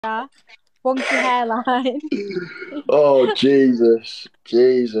wonky hairline. Oh, Jesus.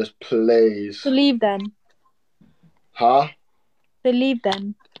 Jesus, please. So leave then. Huh? So leave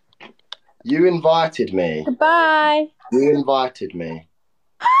then. You invited me. Goodbye. You invited me.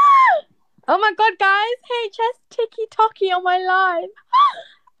 Oh my god, guys. hstikkytokky on my live.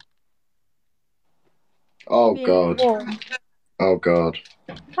 Oh, God. Warm. Oh, God.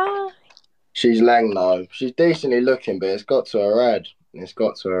 Bye. She's lang though. She's decently looking, but it's got to her head. It's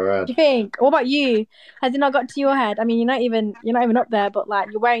got to her head. Do you think? What about you? Has it not got to your head? I mean, you're not even up there, but like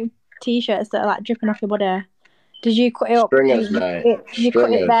you're wearing t-shirts that are like dripping off your body. Did you cut it up? Stringers, mate. You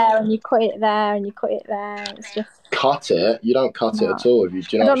cut it there, and you cut it there, and you cut it there. It's just cut it. You don't cut it at all. Do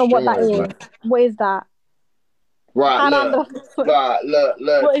you know I don't know what that is. Mate? What is that? Right, look.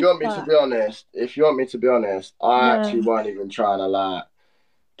 If you want me to be honest, I actually weren't even trying to like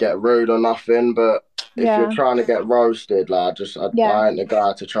get rude or nothing. But if you're trying to get roasted, like I ain't the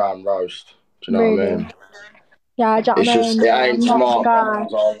guy to try and roast. Do you know what I mean? Yeah, it ain't smart. I'm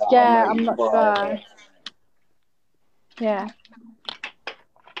not the guy. Yeah.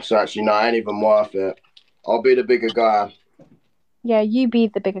 So actually, no, it ain't even worth it. I'll be the bigger guy. Yeah, you be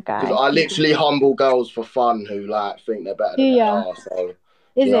the bigger guy. Because I literally humble girls for fun who like think they're better than they are. So,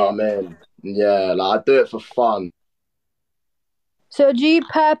 you know what I mean? Yeah, like I do it for fun. So do you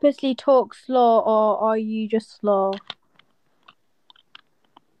purposely talk slow, or are you just slow?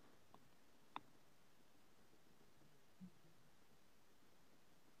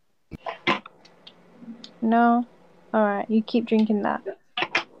 No? Alright, you keep drinking that.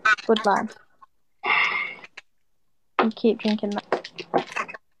 Good lad. You keep drinking that.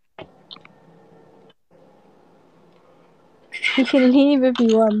 You can leave if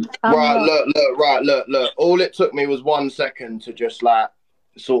you want. Look. All it took me was 1 second to just like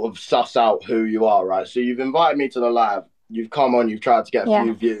sort of suss out who you are, right? So you've invited me to the live. You've come on. You've tried to get a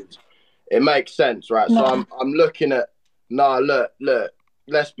few views. It makes sense, right? No. So I'm looking at. Look.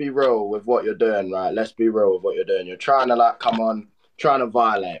 Let's be real with what you're doing, right? Let's be real with what you're doing. You're trying to like come on, trying to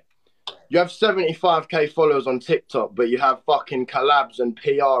violate. You have 75k followers on TikTok, but you have fucking collabs and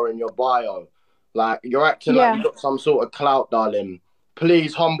PR in your bio. Like, you're acting like you've got some sort of clout, darling.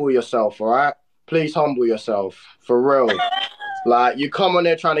 Please humble yourself, all right? Please humble yourself, for real. Like, you come on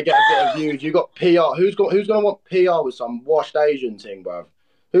there trying to get a bit of views. You got PR. Who's going to want PR with some washed Asian thing, bruv?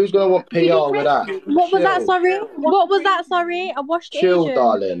 Who's going to want PR with that? What was that, sorry? What was that, sorry? A washed Asian? Chill,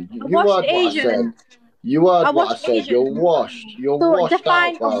 darling. You heard what I said. You heard what I said. You're washed. You're washed out,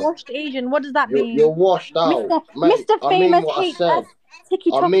 define a washed Asian. What does that mean? You're washed out. Mr. Famous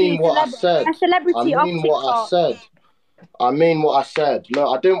I mean what I said. A celebrity I mean what I said. I mean what I said.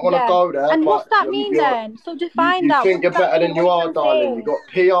 Look, I didn't want to go there. And what's that mean then? So define that. You think you're better than you are, darling. You got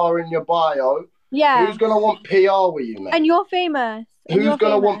PR in your bio. Yeah. Who's gonna want PR with you, man? And you're famous. Who's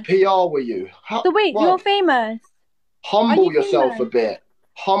gonna want PR with you? So wait, you're famous. Humble yourself a bit.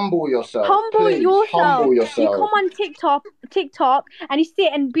 Humble yourself. Humble yourself. You come on TikTok, and you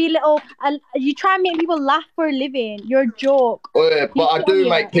sit and be little. You try and make people laugh for a living. You're a joke. Yeah, but I do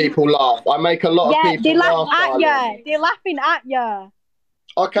make people laugh. I make a lot of people laugh. Yeah, they laugh at you. They're laughing at you.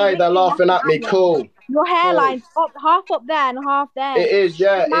 Okay, they're laughing at me. Cool. Your hairline's half up there and half there. It is,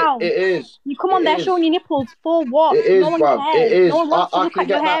 yeah. It is. You come on there showing your nipples for what? It is, bruv. It is. No one wants to look at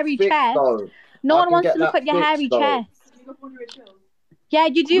your hairy chest. No one wants to look at your hairy chest. Yeah,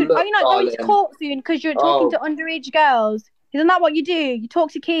 you do. Are you not going to court soon because you're talking to underage girls? Isn't that what you do? You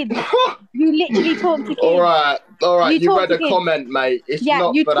talk to kids. You literally talk to kids. All right. You read a comment, mate. It's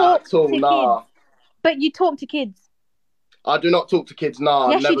not for that at all, nah. But you talk to kids. I do not talk to kids, nah.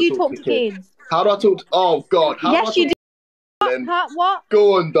 Yes, you do talk to kids. How do I talk to... Oh, God. Yes, you do. What?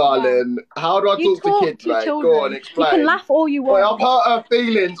 Go on, darling. How do I talk to kids, mate? Go on, explain. You can laugh all you want. Wait, I've hurt her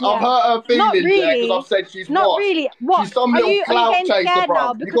feelings. I've hurt her feelings because I've said she's not really. What? She's some little clout chaser,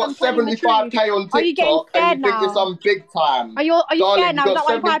 bro. You got 75k on TikTok and you think you're some big time. Are you scared now? You got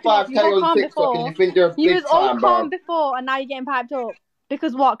 75k on TikTok and you think you're a big time, bro. You was all calm before and now you're getting piped up.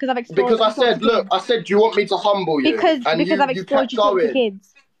 Because what? Because I've exposed. Because I said, look, do you want me to humble you? Because I've exposed you to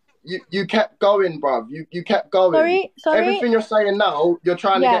kids. You kept going, bruv. You kept going. Sorry. Everything you're saying now, you're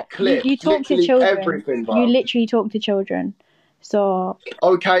trying to get clipped. You talk to children. Everything, bruv. You literally talk to children. So.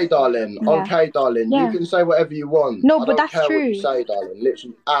 Okay, darling. Yeah. Okay, darling. Yeah. You can say whatever you want. No, but that's true. I don't care what you say, darling.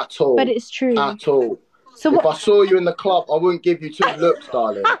 Literally, at all. But it's true. At all. So if I saw you in the club, I wouldn't give you 2 looks,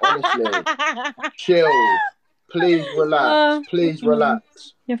 darling. Honestly. Chill. Please relax. Please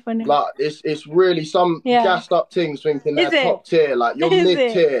relax. You're funny. Like it's really some gassed up things thinking they're top tier. Like you're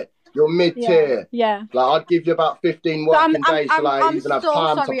mid tier. You're mid-tier. Yeah. Like, I'd give you about 15 working days to like even have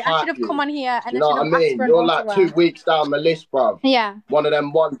time to pipe I should have come on here and you know what I mean? You're like 2 weeks down the list, bruv. Yeah. One of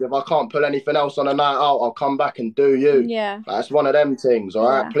them ones, if I can't pull anything else on a night out, I'll come back and do you. Yeah. Like, that's one of them things, all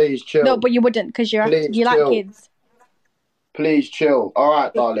right? Please chill. No, but you wouldn't because you like kids. Please chill. All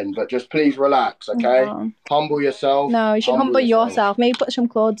right, darling, but just please relax, okay? Humble yourself. No, you should humble yourself. Maybe put some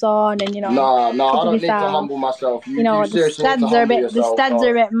clothes on and, you know. No, I don't need to humble myself. You know, the studs are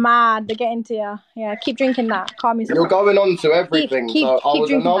a bit mad. They're getting to you. Yeah, keep drinking that. Calm yourself. You're going on to everything. Keep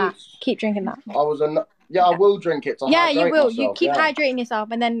drinking that. Keep drinking that. I will drink it to hydrate you will. Myself, you keep hydrating yourself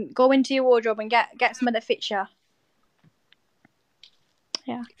and then go into your wardrobe and get some that fits you.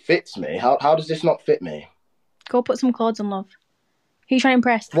 Yeah. Fits me? How does this not fit me? Go put some clothes on, love. Who you trying to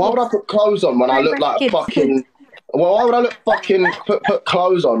impress? Why would I put clothes on when I look like fucking... Well, why would I look fucking... put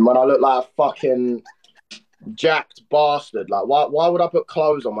clothes on when I look like a fucking jacked bastard? Like, why would I put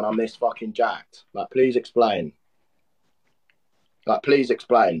clothes on when I'm this fucking jacked? Like, please explain. Like, please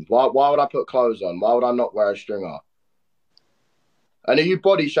explain. Why would I put clothes on? Why would I not wear a stringer? And are you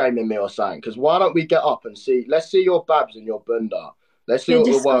body shaming me or something? Because why don't we get up and see... Let's see your babs and your bunda. Let's see what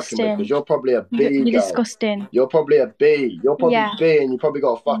we're working with, because you're probably a B. You're disgusting. You're probably a B. You're probably B, and you probably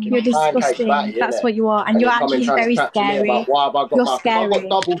got a fucking disgusting. Batty, that's what you are, and you're actually very scary. You're scary. I've got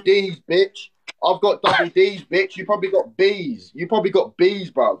double D's, bitch. I've got double D's, bitch. You probably got B's. You probably got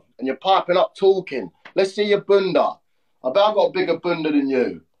B's, bro. And you're piping up talking. Let's see your bunda. I bet I've got a bigger bunda than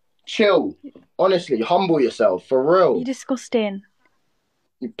you. Chill. Honestly, humble yourself, for real. You're disgusting.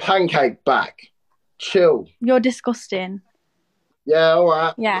 You pancake back. Chill. You're disgusting. Yeah, all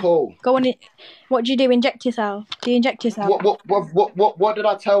right. Yeah. Cool. Go on. What do you do? Inject yourself? Do you inject yourself? What did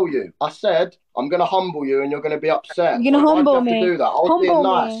I tell you? I said I'm gonna humble you, and you're gonna be upset. You're gonna humble me. To do that. I was being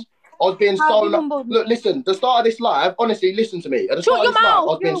nice. I was being so nice. Look, listen, the start of this live, honestly, listen to me. At the start of this live, I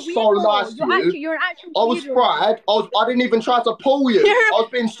was being so nice to you. You're an actual I was fried. I didn't even try to pull you. I was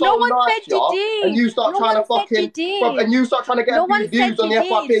being so nice to you. And you start trying to fucking... And you start trying to get a few views on the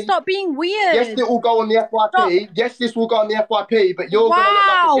FYP. Stop being weird. Yes, it will go on the FYP. Yes, this will go on the FYP, but you're going to look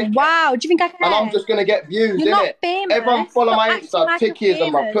like a dickhead. Wow, do you think I can? And I'm just going to get views, innit? You're not famous. Everyone follow my Insta,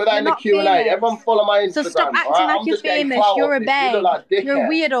 Tickyism, bro. Put that in the Q&A. Everyone follow my Instagram. So stop acting like you're famous. You're a babe. You're a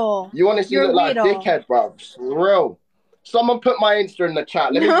weirdo. You honestly look like dickhead, bro. Real. Someone put my Insta in the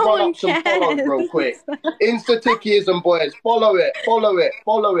chat. Let me run up some follows real quick. Insta Tickyism, boys. Follow it.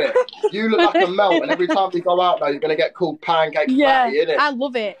 You look like a melt, and every time you go out now, you're gonna get called pancake patty, innit? I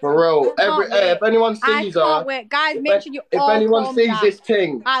love it. For real. If anyone sees her, guys, make sure you if anyone sees this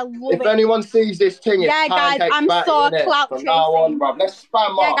thing, I love it. If anyone sees this thing, it's guys, I'm so clout chasing. From now on, bruv. Let's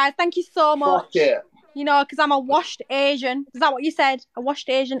spam up. Yeah, guys, thank you so much. Fuck it. You know, because I'm a washed Asian. Is that what you said? A washed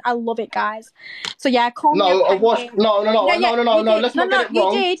Asian. I love it, guys. So yeah, call me a washed. No. Let's not get it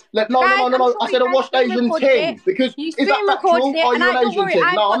wrong. You did. No. I said a washed Asian thing because is that factual? Are you an Asian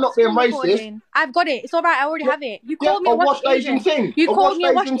thing? No, I'm not being racist. I've got it. It's all right. I already have it. You called me a washed Asian thing. You called me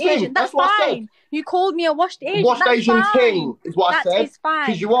a washed Asian. That's fine. You called me a washed Asian. Washed Asian thing is what I said. That is fine.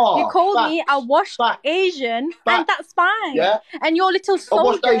 Because you are. You called me a washed Asian, and that's fine. Yeah. And your little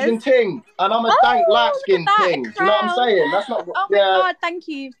soldiers. A washed Asian thing, and I'm a dank light skin thing. Do you know what I'm saying? That's not. Oh my god! Thank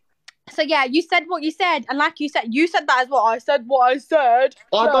you. So yeah, you said what you said, and like you said that is what I said.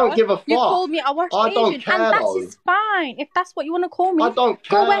 I don't give a fuck. You called me a washed Asian, don't care, and that is fine. If that's what you want to call me, I don't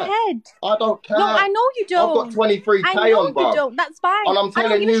care. Go ahead. I don't care. No, I know you don't. I've got 23K I know on, bro. You don't. That's fine. And I'm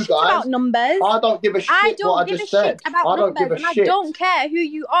telling you guys, about numbers. I don't give a shit what I just said. I don't give a shit. I don't care who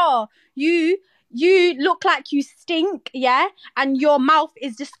you are. You look like you stink, yeah, and your mouth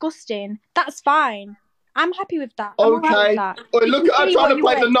is disgusting. That's fine. I'm happy with that. Okay. Look at her trying to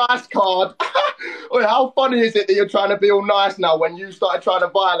play the nice card. How funny is it that you're trying to be all nice now when you started trying to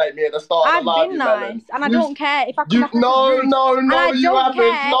violate me at the start of the live? I've been nice, and I don't care if I come across No, you haven't.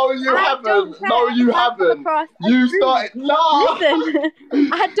 No, you haven't. You started. No. Listen,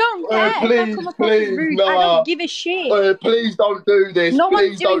 I don't care if I come across rude. I don't give a shit. Please don't do this.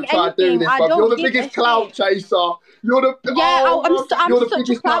 Please don't try to do this, bro. You're the biggest clout chaser. You're the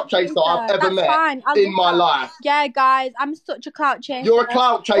biggest clout chaser I've ever met in my life. Yeah, guys, I'm such a clout chaser. You're a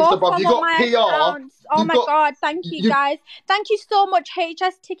clout chaser, bro. You got PR. Oh my god, thank you guys. Thank you so much,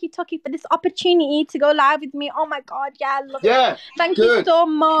 hstikkytokky, for this opportunity to go live with me. Oh my god, yeah, I love it. Thank you so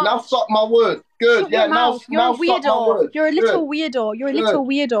much. Now suck my word. Good. Shut now you're a weirdo. You're a little weirdo. You're a little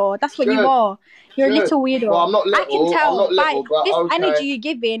weirdo. That's what you are. You're a little weirdo. Well, I'm not little. I can tell by this energy you're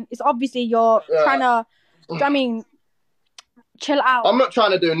giving is obviously you're trying to. I mean, Chill out. I'm not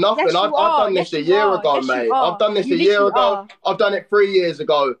trying to do nothing. Yes, I've done this a year ago, mate. I've done this a year ago. I've done it 3 years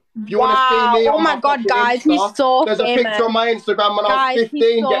ago. If you want to see me on my God, guys, Insta, he's so there's famous. a picture on my Instagram when I was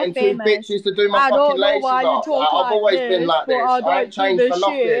 15 getting two bitches to do my fucking laces up. I've always been like this. I ain't changed for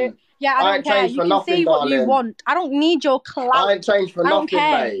nothing. Yeah, I don't care. You can say what you want. I don't need your clout. I ain't changed for nothing,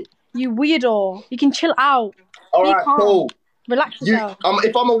 mate. You weirdo. You can chill out. All right, cool. Relax yourself.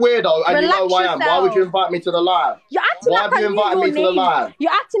 If I'm a weirdo and you know who I am, why would you invite me to the live? You're acting why have you invited me to the live?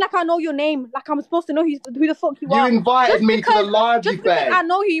 You're acting like I know your name, like I'm supposed to know who the fuck you are. You invited me to the live, you beg. I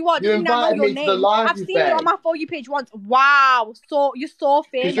know who you are. You invited me to the live, I've seen you on my For You page once. Wow, you're so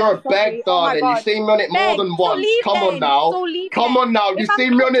famous. Because you're a beg, darling. You've seen me on it more than once. Come on now. Come on now. You've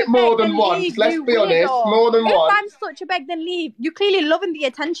seen me on it more than once. Let's be honest. More than once. If I'm such a beg, then leave. You're clearly loving the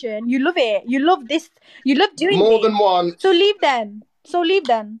attention. You love it. You love this. You love doing more than once. So leave then.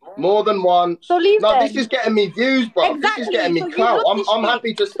 More than once. So leave then. No, this is getting me views, bro. Exactly. This is getting me clout. I'm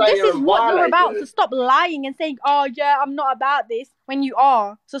happy to stay here and violate you. This is what you're about. So stop lying and saying, oh, yeah, I'm not about this, when you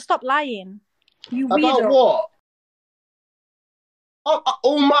are. So stop lying. You weirdo. About what?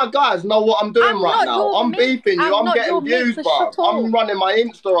 All my guys know what I'm doing right now. I'm beefing you. I'm getting views, bro. I'm running my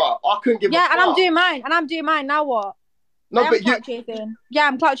Insta up. I couldn't give a fuck. Yeah, and I'm doing mine. Now what? No, but you... chasing. Yeah,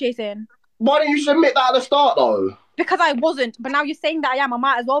 I'm clout chasing. Why didn't you submit that at the start, though? Because I wasn't. But now you're saying that I am. I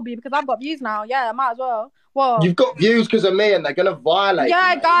might as well be because I've got views now. Yeah, I might as well. What? You've got views because of me and they're going to violate you.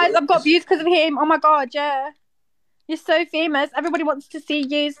 Yeah, guys, I've got views because of him. Oh, my God, yeah. You're so famous. Everybody wants to see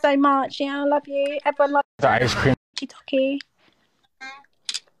you so much. Yeah, I love you. Everyone loves that ice cream. hstikkytokky.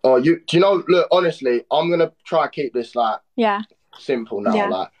 Oh, do you know, look, honestly, I'm going to try to keep this, like, simple now. Yeah.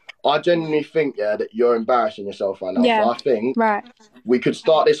 Like, I genuinely think, that you're embarrassing yourself right now. Yeah. So I think we could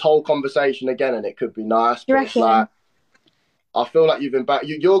start this whole conversation again and it could be nice. But it's like, I feel like you've embarrassed.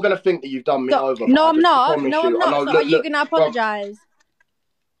 You're going to think that you've done me over. No, I'm not. No, I'm not. So are you going to apologise?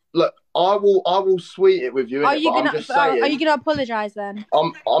 Look, I will sweet it with you. Are you going to apologise then?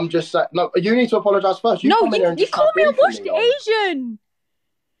 I'm just saying. No, you need to apologise first. You called me a washed Asian.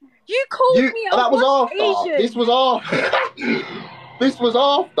 You called me a washed Asian. This was after. This was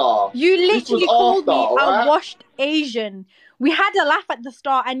after. You literally called me a washed Asian. We had a laugh at the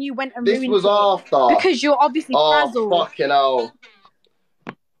start and you went and ruined it. This was after. Because you're obviously frazzled. Fucking hell.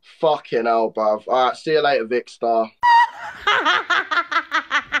 Fucking hell, bruv. Alright, see you later, Vic Star. What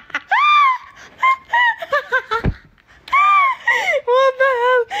the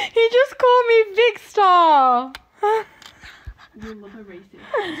hell? He just called me Vic Star.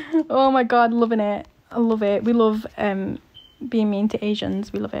 Oh my God, loving it. I love it. We love being mean to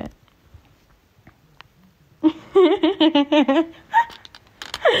Asians. We love it.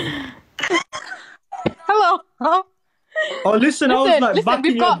 Hello. Oh, listen, I was like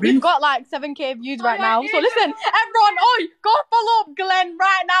backing your beef. We've got like 7K views right now. So listen, everyone, go follow up Glenn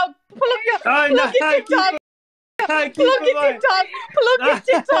right now. Pull up your TikTok. Pull up your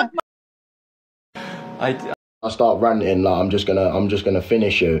TikTok. I start ranting like I'm just gonna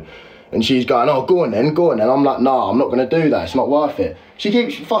finish you. And she's going, oh, go on then. I'm like, nah, I'm not going to do that. It's not worth it. She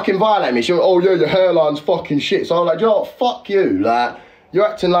keeps fucking violating me. She went, oh, yeah, your hairline's fucking shit. So I'm like, you know what? Fuck you. Like, you're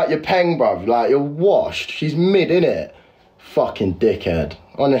acting like you're peng, bruv. Like, you're washed. She's mid, innit? Fucking dickhead.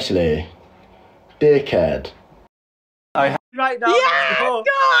 Honestly. Dickhead. Right now. Yeah, go on,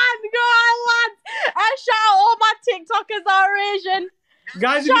 lads. And shout out all my TikTokers are Asian.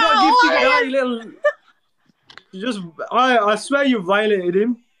 Guys, if you're not gifting a little... I swear you violated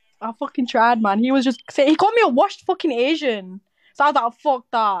him. I fucking tried, man. He was just saying, he called me a washed fucking Asian. So I was like, oh, fuck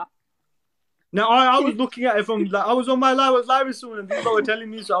that. No, I was looking at it from, like, I was on my live, I was live with someone and people were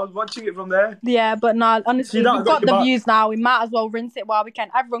telling me, so I was watching it from there. Yeah, but no, honestly, we've got the views now. We might as well rinse it while we can.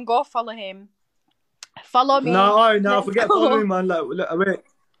 Everyone go follow him. Follow me. No, forget following, man. Like, wait.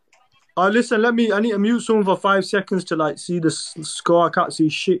 Listen, I need to mute someone for 5 seconds to, like, see the score. I can't see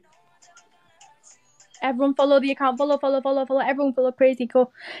shit. Everyone follow the account. Follow. Everyone follow Crazy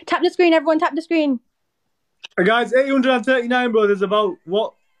Cool. Tap the screen, everyone. Tap the screen. Guys, 839, bro. There's about,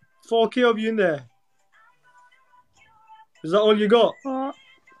 4K of you in there. Is that all you got?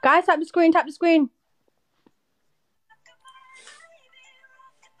 Guys, tap the screen.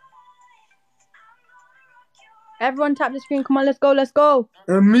 Everyone tap the screen. Come on, let's go.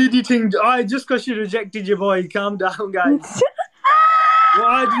 Mediating. Just because you rejected your boy. Calm down, guys.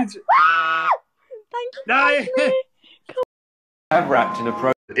 Why did you... Thank you. I've wrapped in a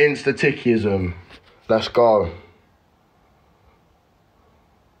pro. Insta-tickyism. Let's go.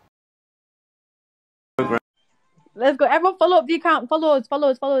 Let's go. Everyone follow up the account. Follow us.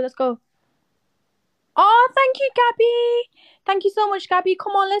 Let's go. Oh, thank you, Gabby. Thank you so much, Gabby.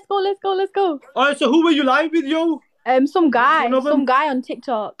 Come on, let's go. Alright, so who were you live with, yo? Some guy on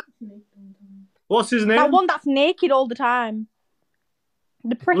TikTok. What's his name? That one that's naked all the time.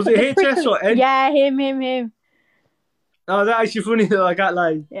 Was it HS or Ed? Yeah, him. Oh, that's actually funny though, I can't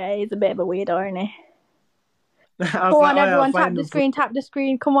lie. Yeah, he's a bit of a weirdo, isn't he? Come on, everyone, tap the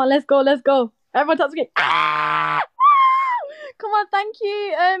screen. Come on, let's go. Everyone tap the screen. Ah! Come on, thank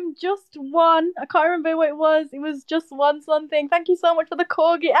you. Just one. I can't remember what it was. It was just one something. Thank you so much for the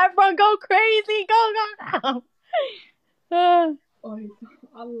corgi. Everyone go crazy. Go.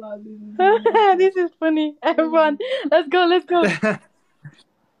 This is funny. Everyone, let's go.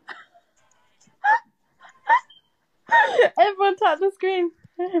 Everyone tap the screen.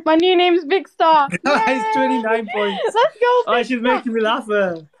 My new name's Big Star. It's 29 points. Let's go. Oh, she's making me laugh.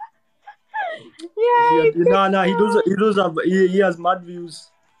 Yay! No, he has mad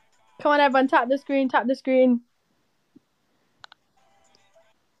views. Come on, everyone, tap the screen.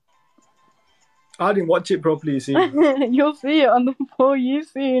 I didn't watch it properly, you see. You'll see it on the For You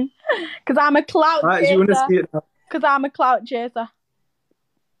soon. Because I'm a clout chaser. You want to see it now? Because I'm a clout chaser.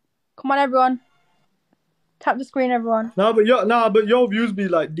 Come on, everyone. Tap the screen, everyone. But your views be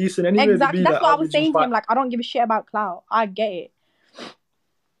like decent anyway. Exactly, that's what I was saying to him. Like, I don't give a shit about clout. I get it.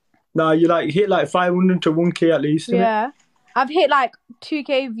 You like hit like 500 to 1K at least. Yeah, I've hit like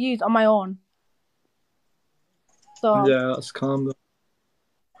 2K views on my own. So yeah, that's calm though.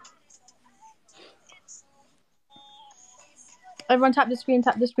 Everyone tap the screen.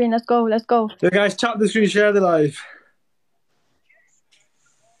 Let's go. Yeah, guys, tap the screen, share the live.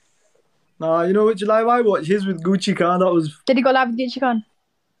 You know which live I watched? His with Gucci Khan. Did he go live with Gucci Khan?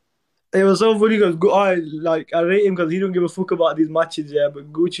 It was so funny because I rate him because he don't give a fuck about these matches, yeah.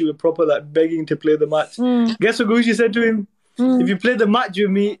 But Gucci was proper like begging to play the match. Guess what Gucci said to him? If you play the match with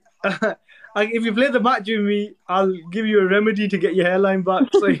me, I'll give you a remedy to get your hairline back.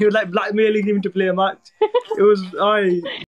 So he was like blackmailing him to play a match. It was